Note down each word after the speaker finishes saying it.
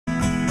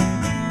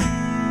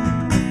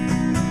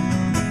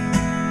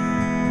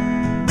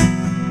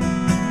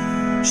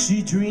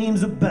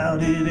dreams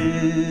about it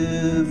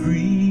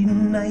every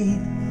night.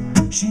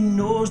 She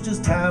knows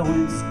just how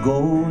it's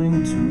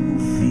going to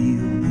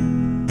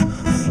feel,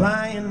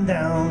 flying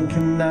down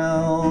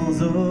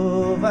canals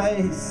of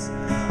ice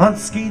on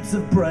skates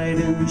of bright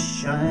and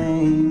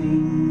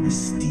shining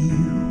steel.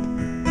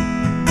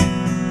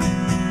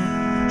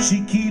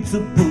 She keeps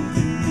a book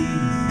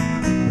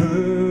beneath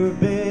her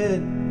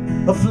bed,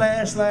 a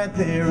flashlight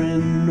there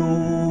and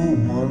no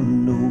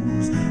one knows.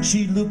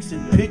 She looks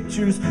at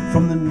pictures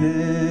from the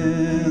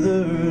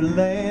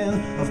Netherland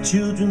of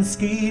children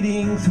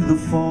skating through the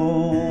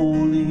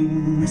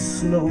falling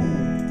snow.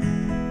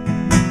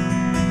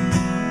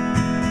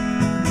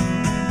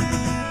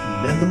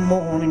 Then the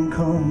morning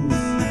comes,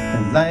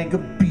 and like a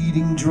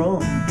beating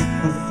drum,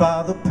 her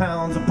father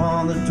pounds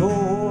upon the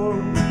door.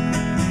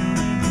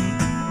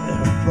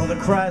 Her brother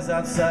cries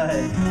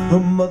outside, her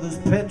mother's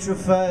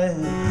petrified,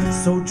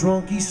 so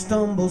drunk he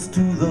stumbles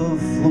to the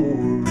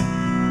floor.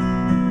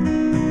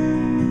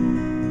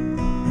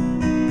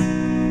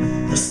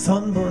 The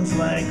sun burns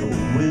like a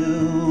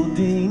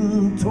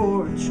welding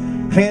torch,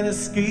 can't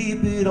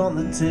escape it on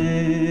the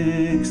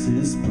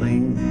Texas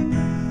plain.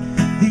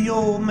 The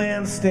old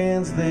man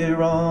stands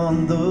there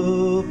on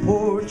the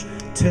porch,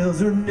 tells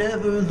her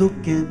never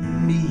look at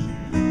me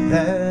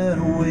that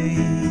way.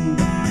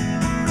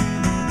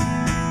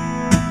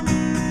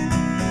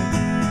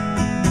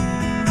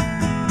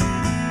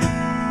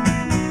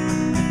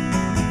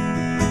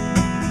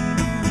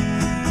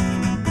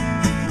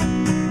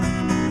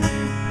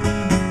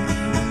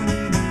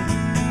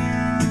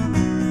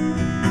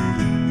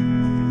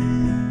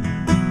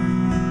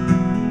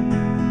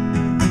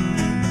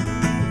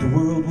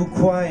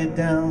 Quiet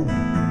down,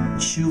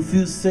 she'll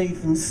feel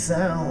safe and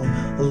sound,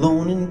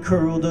 alone and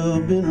curled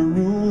up in a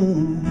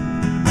room.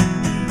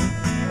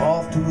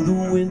 Off to the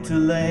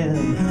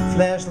winterland,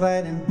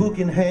 flashlight and book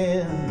in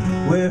hand,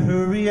 where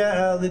her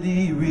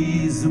reality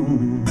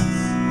resumes.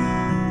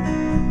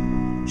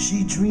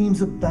 She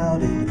dreams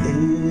about it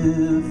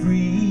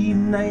every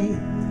night.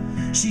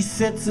 She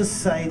sets her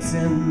sights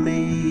and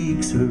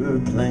makes her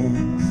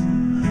plans.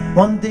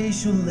 One day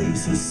she'll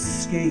lace her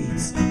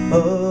skates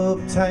up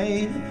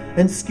tight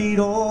and skate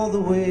all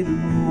the way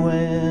to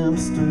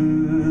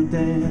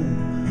Amsterdam.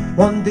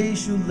 One day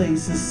she'll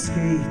lace her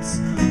skates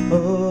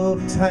up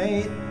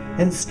tight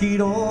and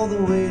skate all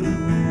the way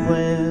to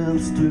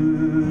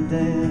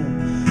Amsterdam.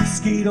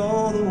 Skate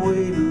all the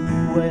way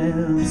to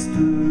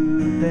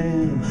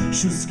Amsterdam.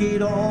 She'll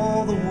skate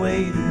all the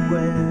way to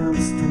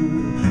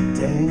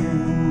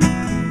Amsterdam.